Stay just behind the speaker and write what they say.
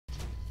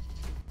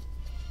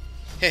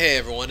Hey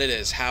everyone, it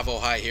is Havo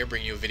High here,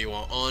 bringing you a video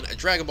on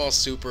Dragon Ball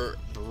Super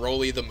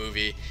Broly the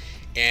movie.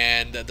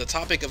 And the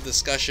topic of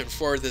discussion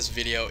for this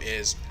video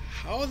is,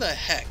 how the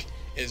heck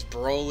is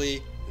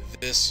Broly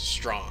this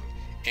strong?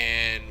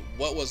 And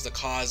what was the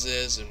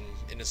causes, and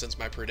in a sense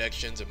my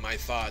predictions and my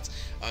thoughts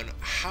on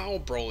how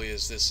Broly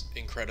is this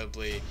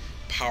incredibly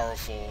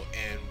powerful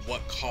and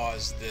what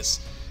caused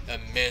this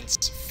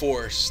immense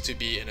force to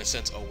be, in a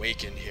sense,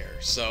 awakened here.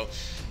 So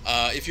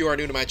if you are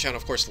new to my channel,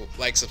 of course,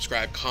 like,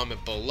 subscribe,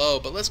 comment below,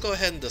 but let's go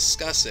ahead and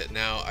discuss it.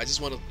 Now, I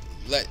just want to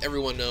let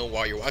everyone know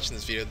while you're watching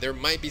this video, there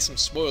might be some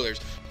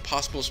spoilers,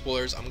 possible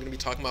spoilers. I'm going to be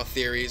talking about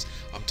theories.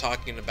 I'm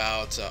talking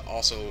about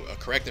also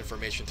correct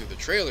information through the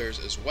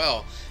trailers as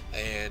well,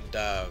 and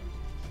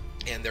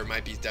there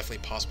might be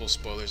definitely possible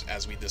spoilers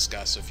as we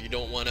discuss. So if you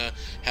don't want to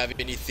have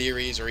any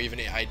theories or even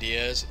any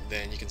ideas,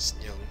 then you can,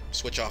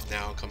 switch off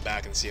now and come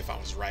back and see if I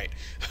was right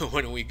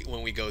when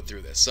we go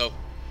through this.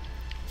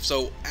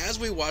 So as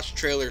we watched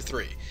trailer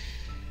 3,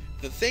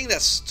 the thing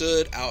that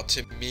stood out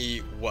to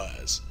me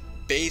was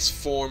base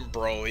form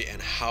Broly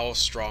and how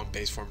strong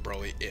base form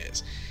Broly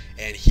is.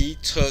 And he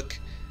took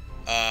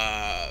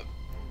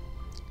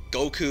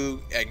Goku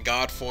in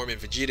God form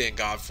and Vegeta in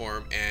God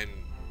form and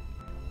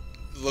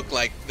looked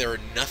like they were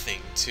nothing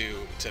to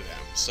them.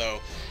 So,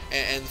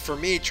 and for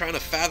me, trying to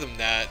fathom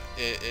that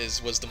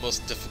was the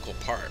most difficult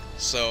part.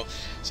 So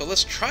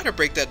let's try to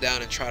break that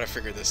down and try to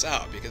figure this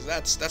out, because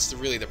that's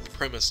really the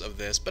premise of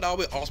this. But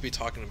I'll also be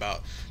talking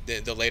about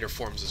the later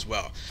forms as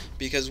well,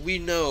 because we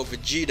know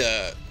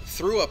Vegeta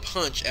threw a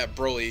punch at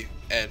Broly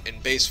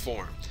in base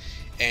form,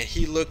 and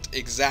he looked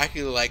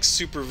exactly like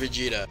Super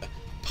Vegeta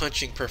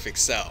punching Perfect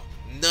Cell.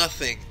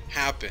 Nothing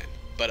happened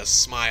but a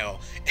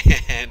smile,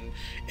 and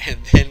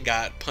then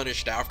got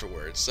punished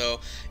afterwards.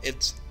 So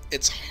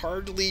it's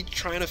hardly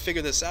trying to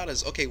figure this out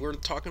as, okay, we're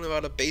talking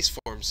about a base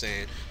form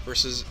Saiyan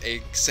versus a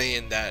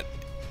Saiyan that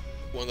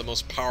one of the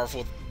most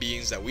powerful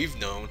beings that we've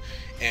known,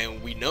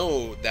 and we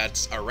know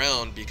that's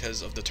around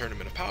because of the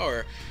Tournament of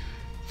Power,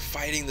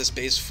 fighting this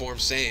base form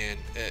Saiyan.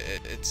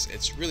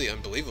 It's really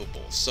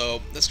unbelievable.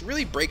 So let's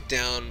really break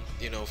down,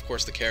 of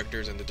course, the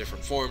characters and the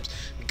different forms.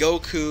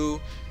 Goku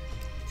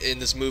in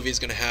this movie is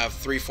going to have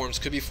 3 forms,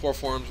 could be 4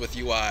 forms with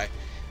UI,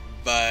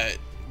 but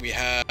we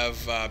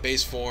have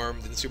base form,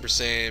 then Super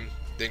Saiyan,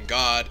 then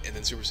God, and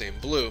then Super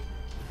Saiyan Blue.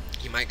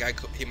 He might go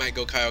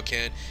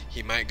Kaioken,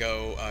 he might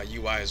go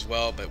UI as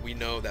well, but we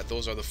know that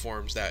those are the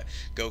forms that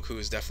Goku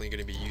is definitely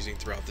going to be using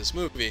throughout this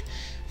movie.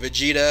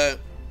 Vegeta,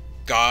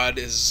 God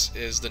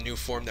is the new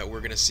form that we're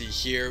going to see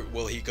here.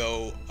 Will he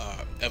go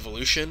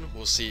Evolution?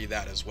 We'll see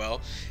that as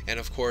well. And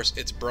of course,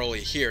 it's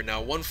Broly here.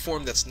 Now, one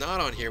form that's not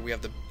on here, we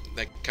have the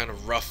kind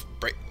of rough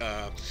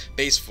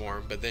base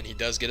form, but then he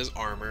does get his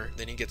armor,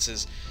 then he gets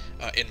his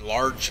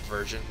enlarged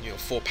version,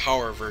 full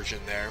power version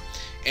there,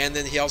 and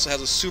then he also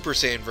has a Super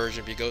Saiyan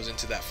version if he goes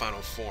into that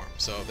final form.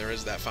 So there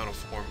is that final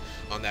form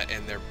on that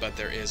end there, but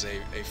there is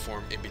a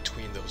form in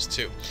between those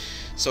two.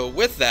 So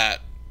with that,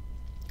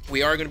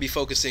 we are going to be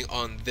focusing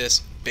on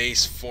this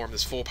base form,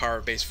 this full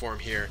power base form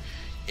here,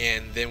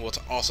 and then we'll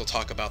also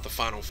talk about the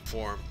final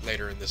form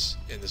later in this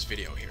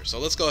video here. So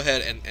let's go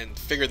ahead and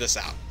figure this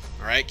out.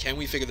 Alright, can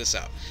we figure this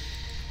out?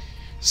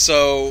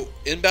 So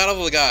in Battle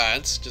of the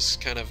Gods, just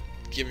kind of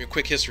giving you a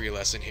quick history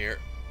lesson here,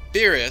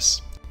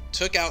 Beerus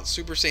took out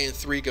Super Saiyan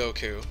 3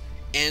 Goku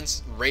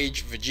and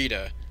Rage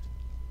Vegeta,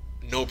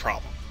 no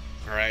problem.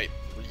 Alright,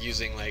 we're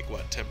using like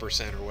what,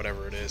 10% or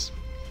whatever it is.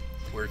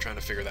 We're trying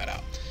to figure that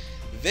out.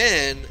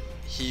 Then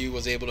he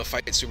was able to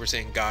fight Super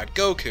Saiyan God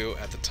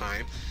Goku at the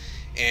time,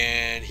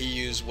 and he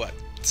used what,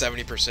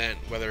 70%,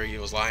 whether he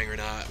was lying or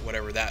not,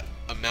 whatever that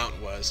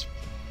amount was.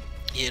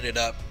 He ended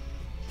up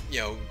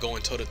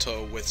going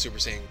toe-to-toe with Super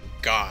Saiyan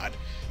God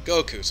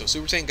Goku. So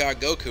Super Saiyan God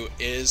Goku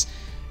is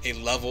a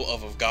level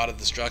of a God of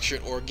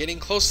Destruction, or getting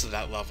close to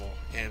that level,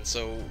 and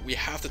so we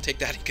have to take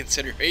that in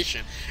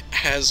consideration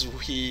as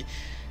we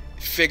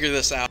figure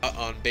this out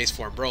on base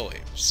form Broly.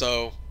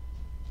 So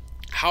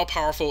how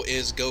powerful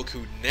is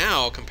Goku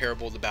now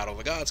comparable to Battle of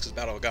the Gods? Because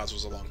Battle of the Gods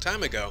was a long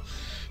time ago.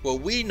 Well,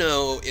 we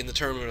know in the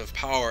Tournament of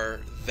Power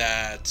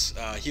that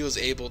he was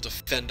able to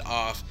fend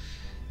off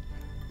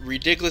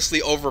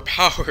ridiculously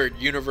overpowered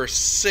Universe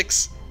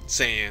 6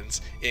 Saiyans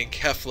in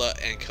Kefla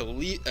and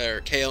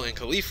Kale and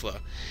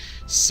Caulifla.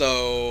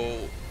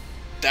 So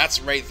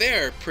that's right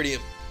there pretty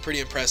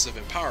impressive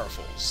and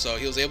powerful. So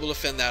he was able to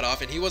fend that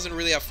off, and he wasn't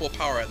really at full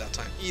power at that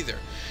time either.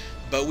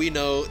 But we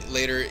know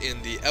later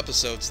in the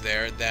episodes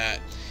there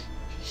that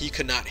he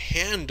could not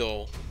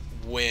handle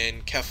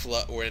when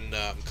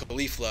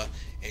Caulifla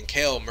and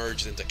Kale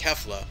merged into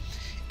Kefla,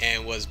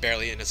 and was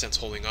barely, in a sense,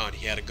 holding on.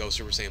 He had to go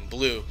Super Saiyan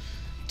Blue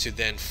to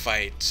then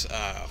fight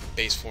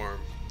base form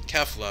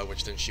Kefla,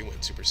 which then she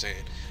went Super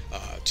Saiyan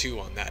 2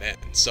 on that end.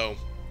 So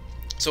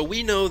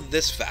we know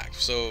this fact.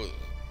 So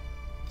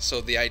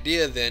the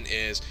idea then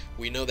is,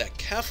 we know that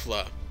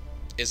Kefla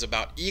is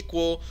about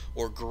equal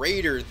or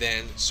greater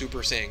than Super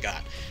Saiyan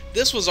God.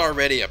 This was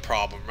already a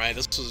problem, right?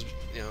 This was,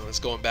 it's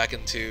going back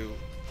into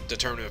the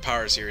Tournament of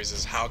Power series,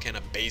 is how can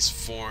a base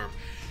form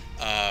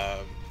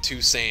 2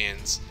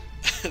 Saiyans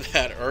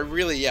that are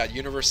really, yeah,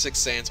 Universe 6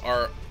 Saiyans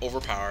are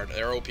overpowered,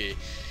 they're OP,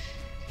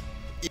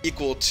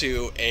 equal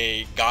to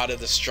a God of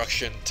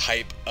Destruction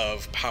type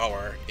of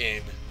power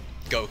in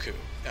Goku,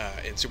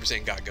 in Super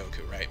Saiyan God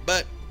Goku, right?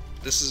 But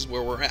this is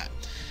where we're at.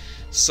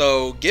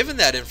 So, given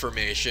that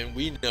information,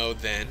 we know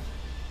then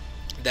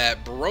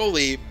that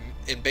Broly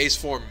in base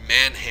form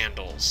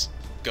manhandles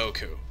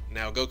Goku.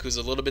 Now, Goku's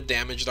a little bit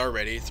damaged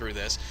already through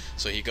this,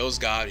 so he goes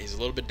God, he's a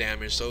little bit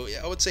damaged, so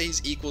yeah, I would say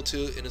he's equal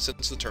to, in a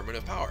sense, the tournament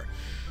of power.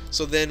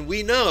 So then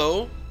we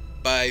know,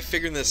 by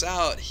figuring this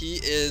out, he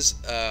is,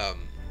 a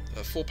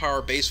full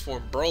power base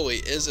form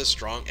Broly is as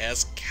strong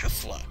as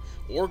Kefla,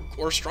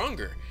 or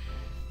stronger.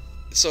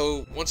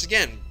 So, once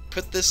again,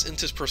 put this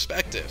into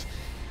perspective.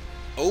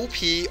 OP,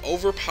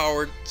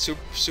 overpowered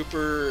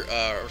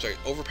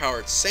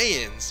overpowered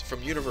Saiyans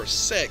from Universe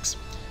 6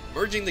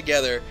 merging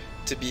together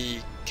to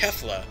be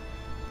Kefla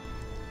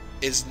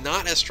is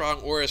not as strong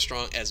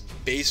as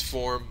base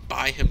form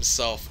by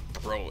himself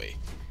Broly.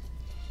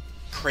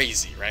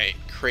 Crazy, right?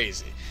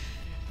 Crazy.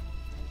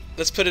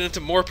 Let's put it into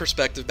more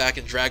perspective back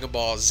in Dragon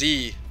Ball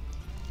Z.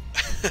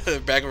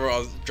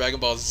 Dragon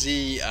Ball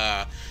Z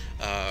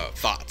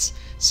thoughts.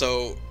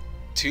 So,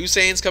 two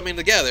Saiyans coming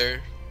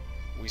together,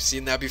 we've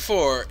seen that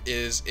before,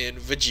 is in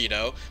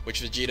Vegito,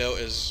 which Vegito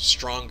is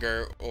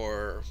stronger,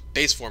 or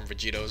base form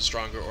Vegito is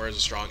stronger or as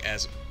strong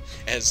as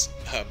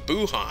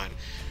Buhan,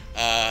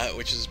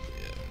 which is,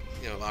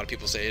 you know, a lot of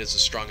people say it is the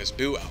strongest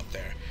Buu out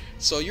there.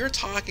 So you're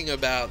talking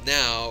about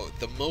now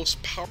the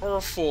most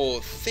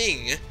powerful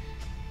thing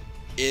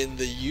in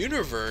the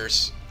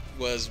universe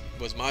was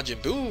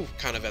Majin Buu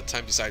kind of at the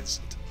time,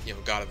 besides, you know,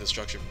 God of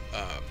Destruction,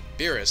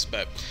 Beerus,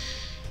 but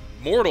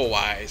mortal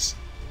wise,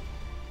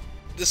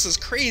 this is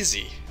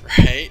crazy,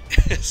 right?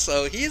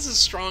 So he is as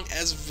strong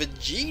as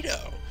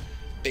Vegito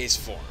base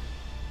form,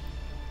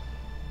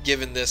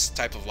 given this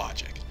type of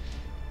logic.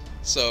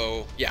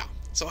 So yeah,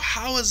 so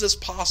how is this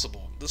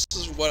possible? This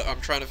is what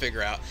I'm trying to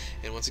figure out,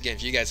 and once again,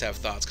 if you guys have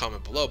thoughts,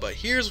 comment below. But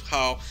here's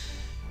how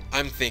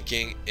I'm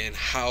thinking and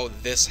how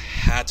this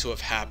had to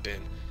have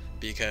happened,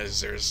 because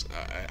there's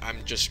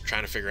I'm just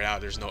trying to figure it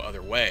out, there's no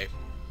other way.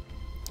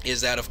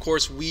 Is that, of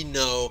course, we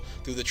know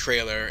through the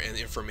trailer and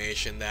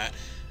information that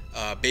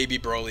Baby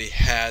Broly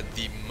had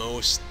the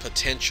most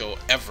potential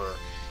ever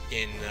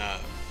in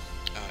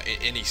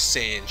any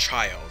Saiyan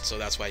child, so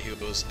that's why he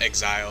was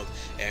exiled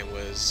and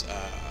was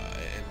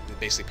and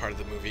basically part of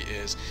the movie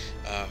is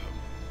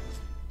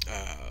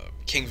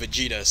King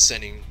Vegeta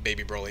sending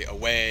Baby Broly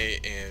away,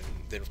 and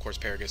then of course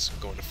Paragus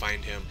going to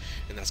find him,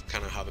 and that's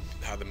kind of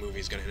how the movie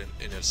is going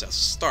to in a sense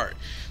start.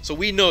 So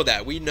we know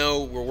that, we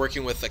know we're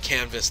working with a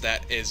canvas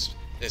that is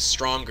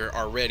stronger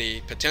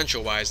already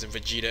potential wise than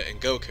Vegeta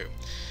and Goku.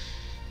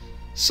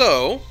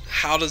 So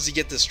how does he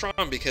get this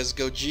strong? Because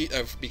Goku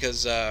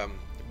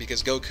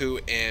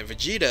and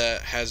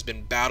Vegeta has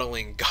been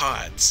battling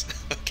gods,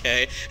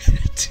 okay,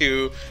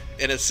 to,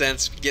 in a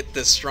sense, get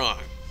this strong.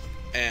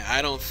 And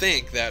I don't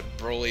think that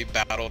Broly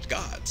battled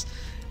gods.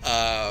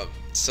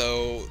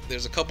 So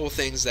there's a couple of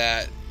things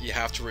that you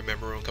have to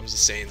remember when it comes to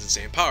Saiyans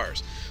and Saiyan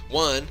powers.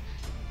 One,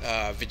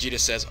 Vegeta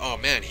says, oh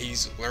man,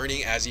 he's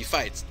learning as he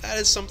fights. That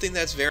is something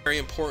that's very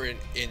important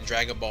in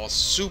Dragon Ball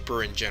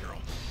Super in general.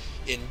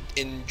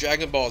 In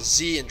Dragon Ball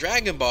Z and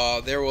Dragon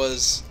Ball, there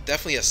was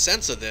definitely a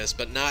sense of this,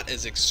 but not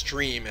as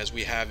extreme as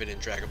we have it in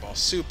Dragon Ball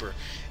Super.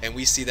 And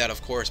we see that,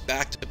 of course,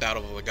 back to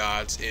Battle of the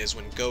Gods is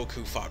when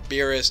Goku fought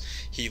Beerus.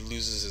 He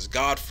loses his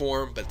God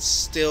form, but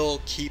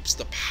still keeps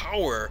the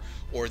power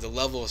or the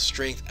level of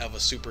strength of a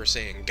Super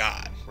Saiyan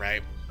God,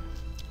 right?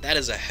 That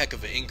is a heck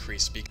of an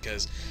increase,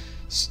 because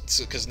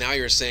now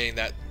you're saying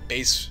that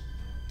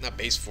not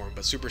base form,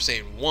 but Super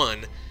Saiyan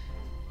 1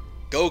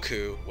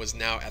 Goku was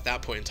now at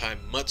that point in time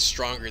much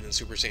stronger than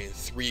Super Saiyan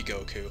 3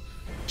 Goku,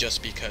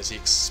 just because he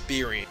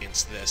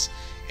experienced this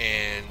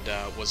and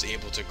was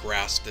able to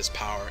grasp this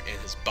power, and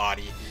his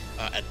body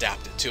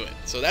adapted to it.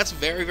 So that's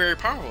very, very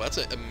powerful. That's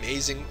an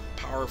amazing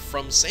power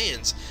from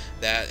Saiyans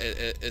that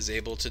it is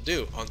able to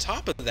do. On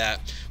top of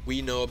that,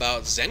 we know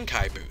about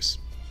Zenkai boost,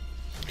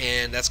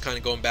 and that's kind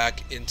of going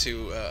back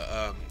into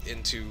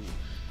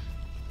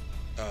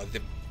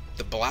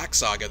the Black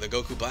Saga, the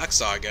Goku Black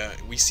Saga.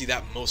 We see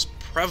that most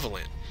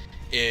prevalent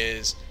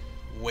is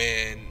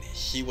when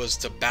he was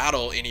to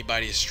battle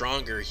anybody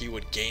stronger, he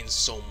would gain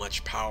so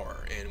much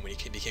power, and when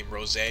he became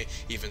Rose,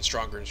 even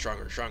stronger and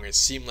stronger and stronger. It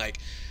seemed like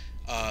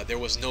there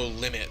was no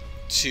limit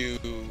to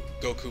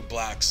Goku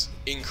Black's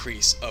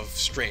increase of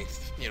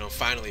strength. You know,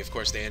 finally, of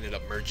course, they ended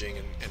up merging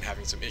and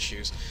having some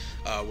issues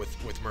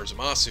with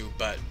Murzumasu,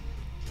 but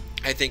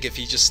I think if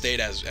he just stayed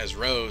as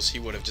Rose, he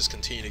would have just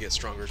continued to get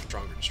stronger,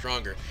 stronger, and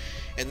stronger.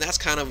 And that's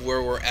kind of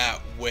where we're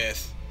at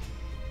with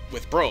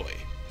Broly.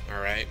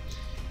 All right,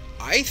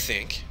 I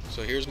think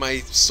so. Here's my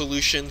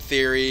solution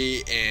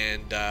theory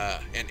and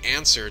an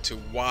answer to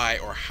why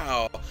or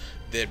how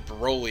did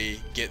Broly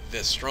get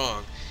this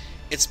strong.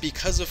 It's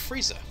because of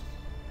Frieza.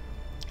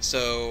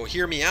 So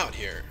hear me out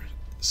here.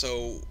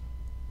 So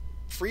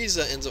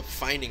Frieza ends up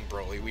finding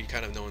Broly. We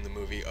kind of know in the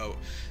movie,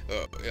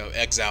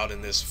 exiled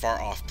in this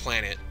far-off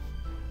planet,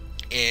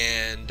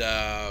 And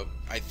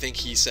I think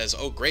he says,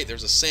 "Oh, great!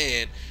 There's a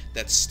Saiyan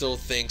that still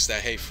thinks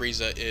that, hey,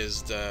 Frieza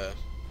is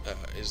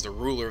the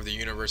ruler of the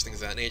universe,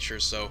 things of that nature."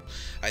 So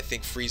I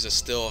think Frieza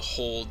still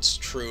holds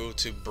true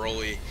to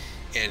Broly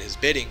and his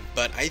bidding.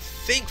 But I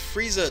think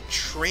Frieza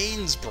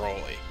trains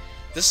Broly.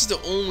 This is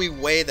the only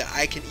way that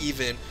I can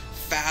even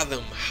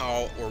fathom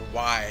how or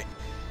why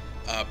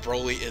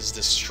Broly is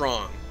this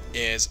strong.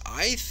 Is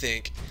I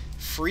think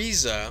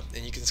Frieza,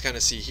 and you can kind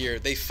of see here,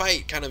 they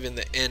fight kind of in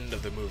the end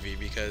of the movie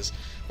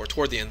or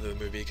toward the end of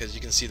the movie, because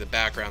you can see the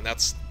background.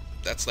 That's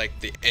like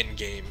the end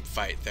game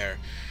fight there.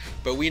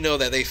 But we know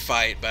that they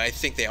fight, but I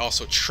think they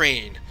also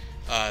train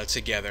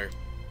together.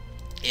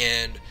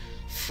 And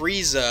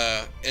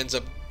Frieza ends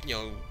up,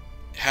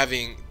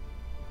 having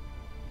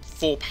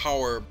full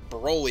power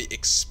Broly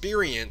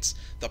experience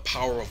the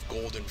power of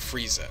Golden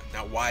Frieza.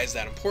 Now, why is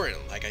that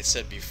important? Like I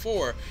said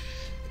before,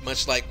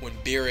 much like when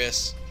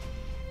Beerus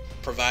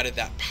provided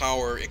that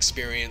power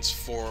experience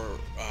for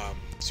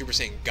Super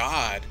Saiyan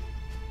God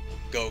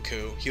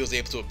Goku, he was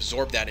able to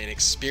absorb that and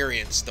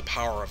experience the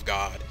power of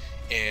God,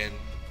 and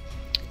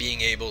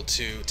being able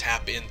to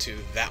tap into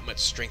that much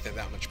strength and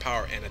that much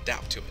power and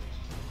adapt to it.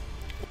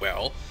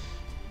 Well,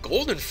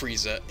 Golden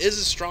Frieza is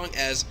as strong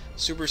as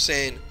Super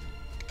Saiyan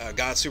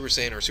God Super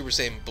Saiyan or Super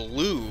Saiyan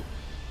Blue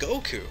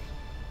Goku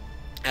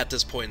at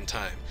this point in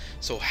time.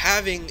 So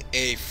having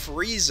a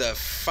Frieza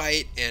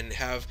fight and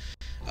have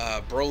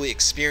Broly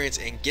experience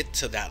and get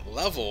to that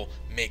level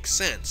makes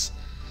sense,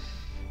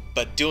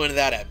 but doing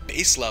that at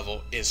base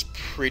level is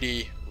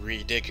pretty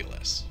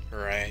ridiculous,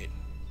 right?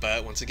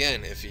 But once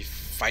again, if he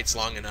fights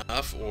long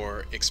enough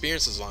or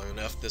experiences long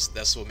enough,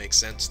 this will make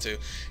sense to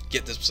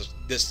get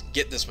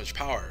this much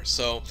power.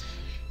 So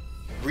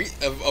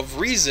of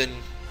reason,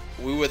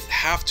 we would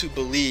have to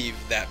believe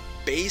that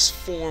base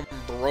form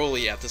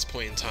Broly at this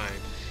point in time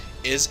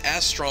is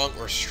as strong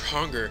or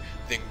stronger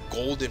than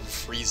Golden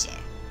Frieza.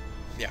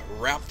 Yeah,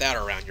 wrap that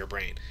around your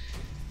brain.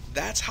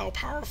 That's how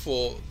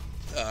powerful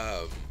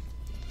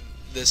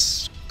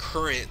this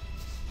current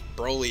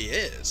Broly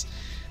is.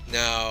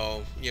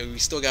 Now, we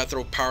still got to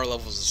throw power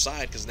levels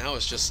aside, because now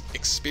it's just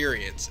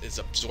experience, it's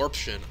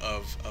absorption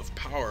of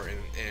power,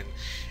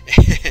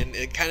 and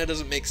it kind of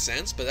doesn't make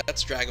sense, but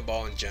that's Dragon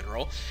Ball in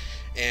general.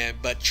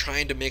 But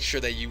trying to make sure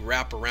that you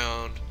wrap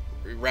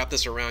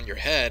this around your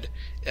head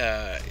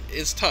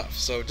is tough.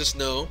 So just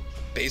know,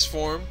 base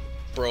form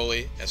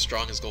Broly as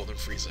strong as Golden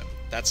Frieza.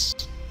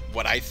 That's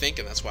what I think,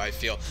 and that's why I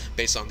feel,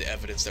 based on the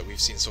evidence that we've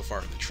seen so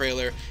far in the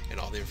trailer and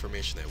all the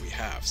information that we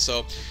have.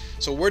 So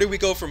where do we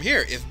go from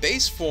here? If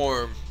base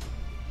form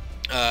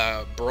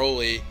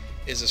Broly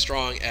is as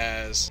strong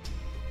as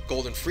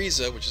Golden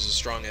Frieza, which is as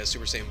strong as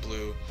Super Saiyan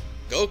Blue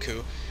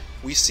Goku,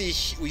 we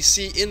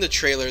see in the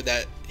trailer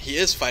that he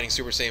is fighting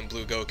Super Saiyan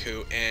Blue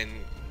Goku, and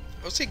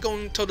I would say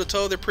going toe to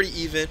toe, they're pretty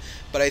even,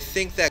 but I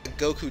think that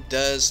Goku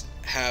does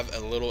have a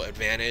little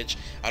advantage.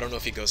 I don't know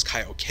if he goes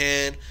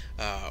Kaioken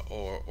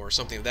or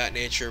something of that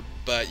nature,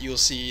 but you'll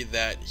see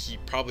that he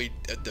probably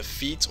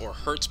defeats or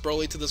hurts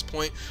Broly to this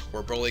point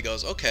where Broly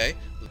goes, okay,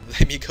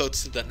 let me go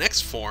to the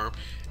next form,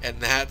 and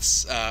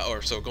that's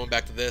so going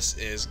back to this,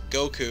 is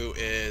Goku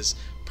is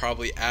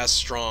probably as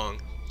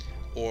strong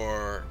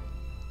or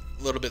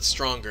a little bit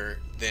stronger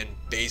than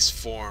base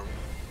form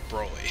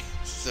Broly.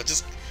 So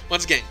just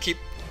once again, keep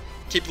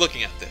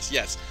looking at this.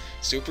 Yes,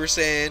 Super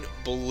Saiyan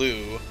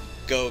Blue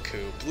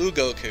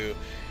Goku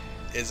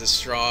is as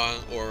strong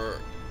or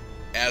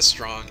as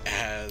strong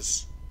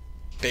as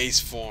base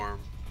form,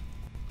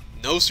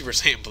 no Super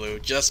Saiyan Blue,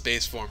 just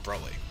base form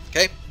Broly.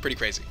 Okay, pretty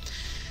crazy.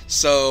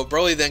 So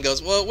Broly then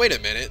goes, well, wait a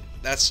minute,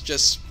 that's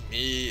just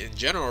me in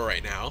general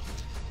right now.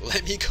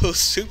 Let me go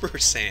Super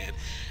Saiyan.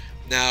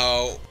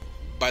 Now,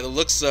 by the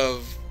looks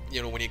of,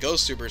 when he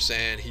goes Super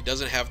Saiyan, he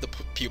doesn't have the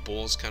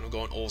pupils, kind of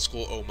going old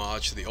school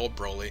homage to the old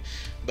Broly,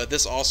 but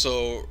this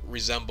also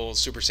resembles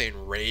Super Saiyan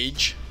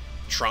Rage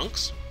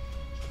Trunks,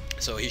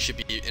 so he should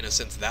be, in a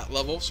sense, that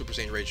level, Super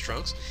Saiyan Rage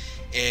Trunks.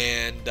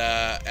 And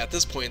at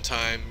this point in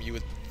time, you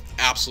would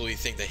absolutely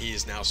think that he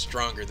is now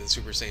stronger than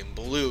Super Saiyan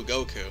Blue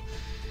Goku,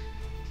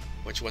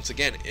 which once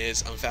again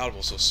is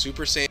unfallible. So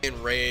Super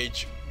Saiyan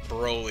Rage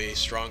Broly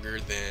stronger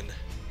than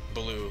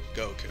Blue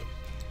Goku.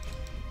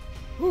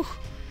 Whew.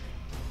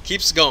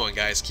 Keeps going,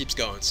 guys, keeps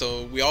going.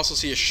 So we also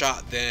see a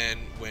shot then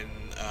when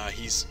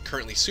he's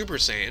currently Super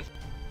Saiyan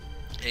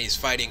and he's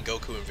fighting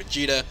Goku and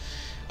Vegeta,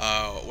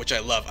 which I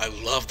love. I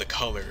love the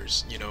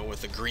colors,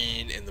 with the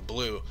green and the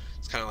blue.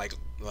 It's kind of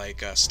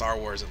like Star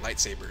Wars and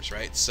lightsabers,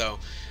 right? So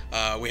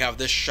we have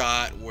this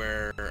shot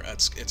where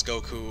it's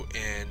Goku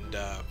and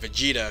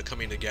Vegeta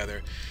coming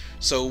together.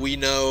 So we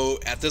know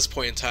at this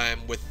point in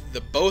time, with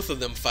the both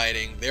of them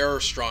fighting, they're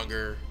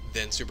stronger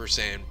than Super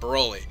Saiyan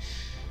Broly.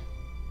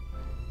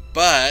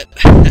 But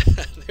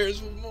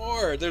there's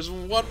more. There's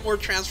one more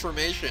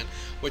transformation,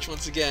 which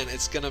once again,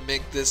 it's gonna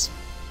make this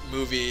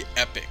movie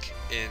epic,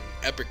 in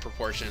epic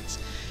proportions.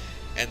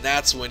 And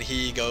that's when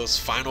he goes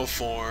final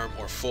form,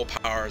 or full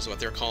power is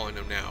what they're calling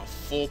him now.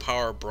 Full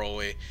power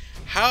Broly.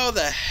 How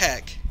the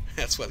heck,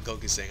 that's what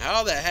Goku's saying,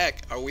 how the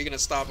heck are we gonna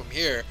stop him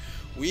here?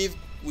 We've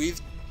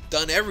we've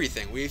done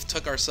everything. We've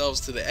took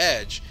ourselves to the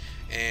edge,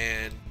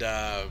 and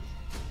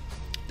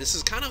this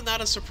is kind of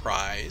not a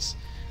surprise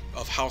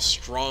of how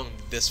strong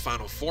this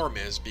final form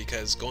is,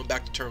 because going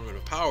back to Tournament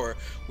of Power,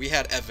 we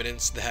had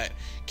evidence that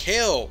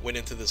Kale went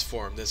into this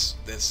form, this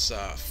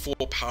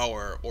full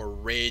power or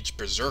rage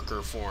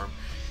berserker form,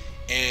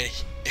 and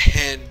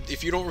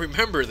if you don't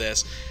remember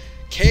this,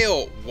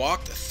 Kale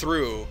walked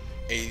through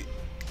a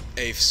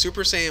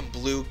Super Saiyan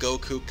Blue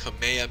Goku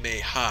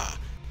Kamehameha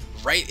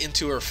right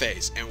into her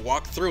face and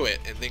walked through it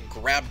and then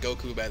grabbed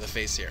Goku by the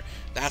face here.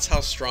 That's how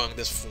strong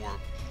this form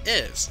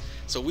is.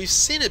 So we've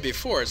seen it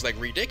before, it's like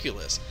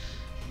ridiculous,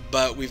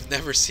 but we've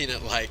never seen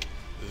it like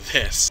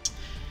this.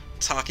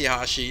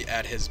 Takahashi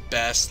at his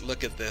best.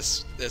 Look at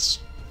this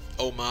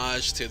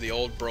homage to the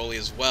old Broly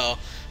as well,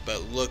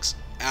 but looks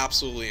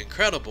absolutely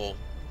incredible.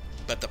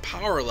 But the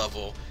power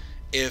level,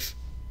 if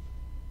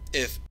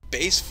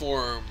base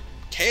form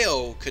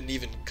KO couldn't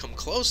even come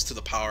close to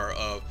the power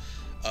of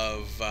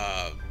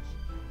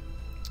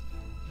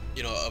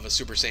you know, of a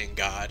Super Saiyan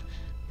God,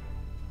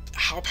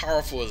 how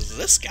powerful is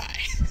this guy?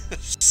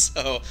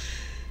 So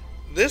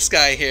this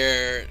guy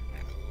here,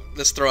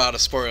 let's throw out a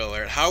spoiler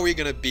alert. How are we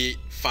gonna beat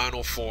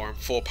final form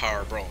full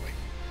power Broly?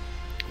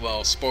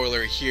 Well,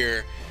 spoiler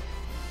here,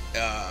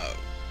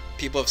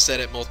 people have said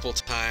it multiple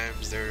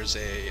times. There's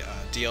a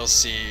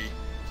DLC,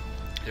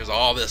 there's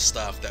all this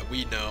stuff that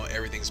we know,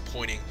 everything's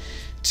pointing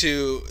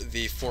to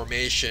the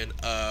formation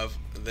of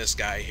this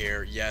guy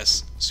here.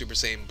 Yes, Super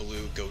Saiyan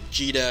Blue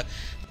Gogeta.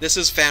 This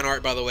is fan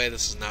art, by the way.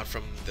 This is not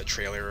from the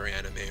trailer or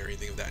anime or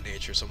anything of that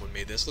nature. Someone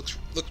made this. Looks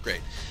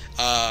great.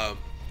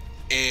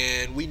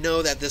 And we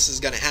know that this is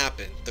going to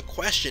happen. The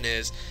question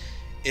is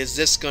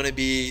this going to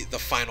be the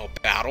final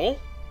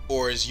battle,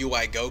 or is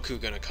UI Goku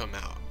going to come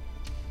out?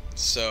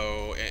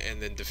 So,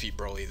 and then defeat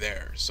Broly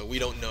there. So we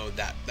don't know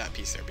that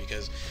piece there,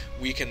 because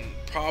we can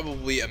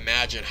probably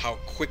imagine how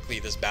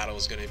quickly this battle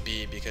is going to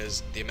be,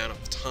 because the amount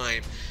of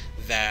time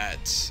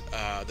that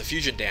the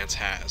Fusion Dance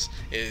has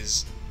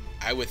is,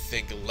 I would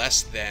think,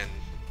 less than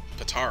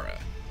Potara,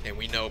 and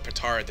we know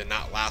Potara did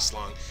not last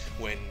long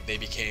when they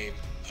became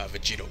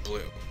Vegito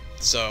Blue.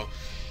 So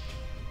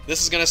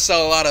this is going to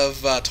sell a lot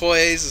of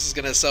toys, this is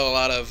going to sell a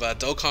lot of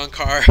Dokkan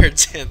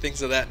cards and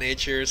things of that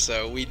nature,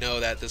 so we know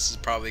that this is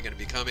probably going to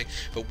be coming,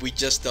 but we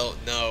just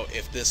don't know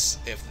if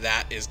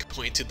that is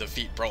going to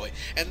defeat Broly.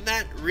 And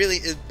that really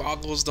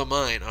boggles the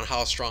mind on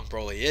how strong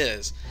Broly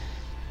is,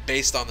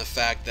 based on the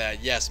fact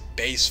that, yes,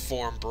 base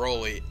form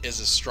Broly is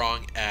as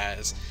strong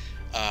as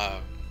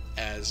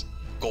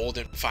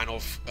Golden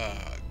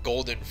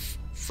Golden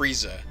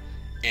Frieza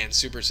and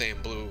Super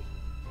Saiyan Blue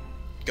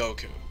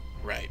Goku,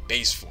 right?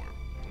 Base form.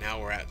 Now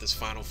we're at this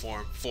final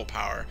form, full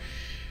power.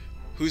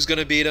 Who's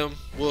gonna beat him?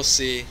 We'll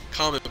see.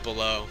 Comment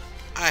below.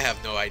 I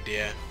have no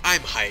idea.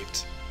 I'm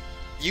hyped.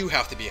 You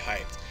have to be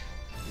hyped.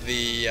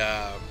 The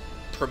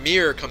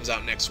premiere comes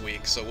out next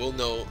week, so we'll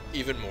know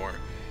even more.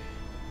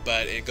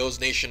 But it goes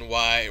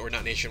nationwide, or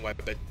not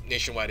nationwide, but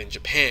nationwide in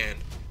Japan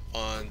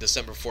on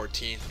December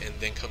 14th, and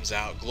then comes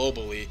out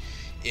globally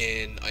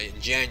in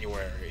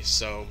January.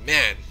 So,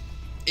 man,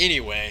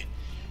 anyway,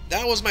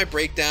 that was my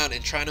breakdown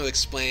and trying to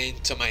explain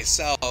to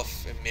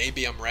myself, and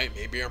maybe I'm right,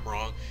 maybe I'm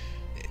wrong,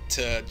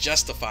 to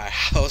justify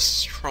how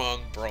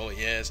strong Broly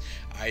is.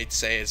 I'd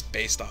say it's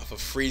based off of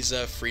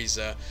Frieza.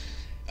 Frieza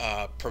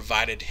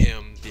provided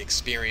him the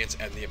experience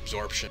and the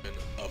absorption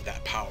of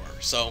that power.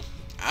 So,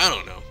 I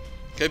don't know.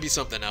 Could be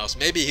something else.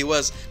 Maybe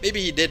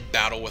he did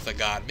battle with a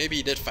god. Maybe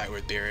he did fight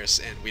with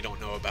Beerus and we don't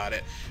know about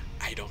it.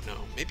 I don't know.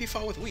 Maybe he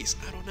fought with Whis.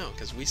 I don't know,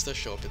 because Whis does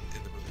show up in the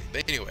movie.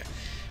 But anyway,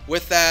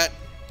 with that,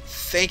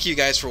 thank you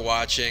guys for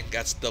watching.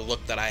 That's the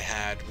look that I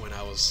had when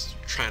I was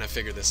trying to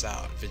figure this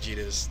out.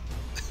 Vegeta's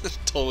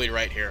totally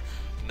right here.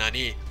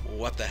 Nani?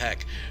 What the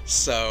heck?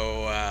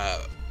 So,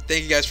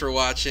 thank you guys for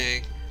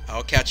watching.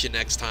 I'll catch you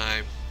next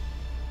time.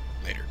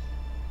 Later.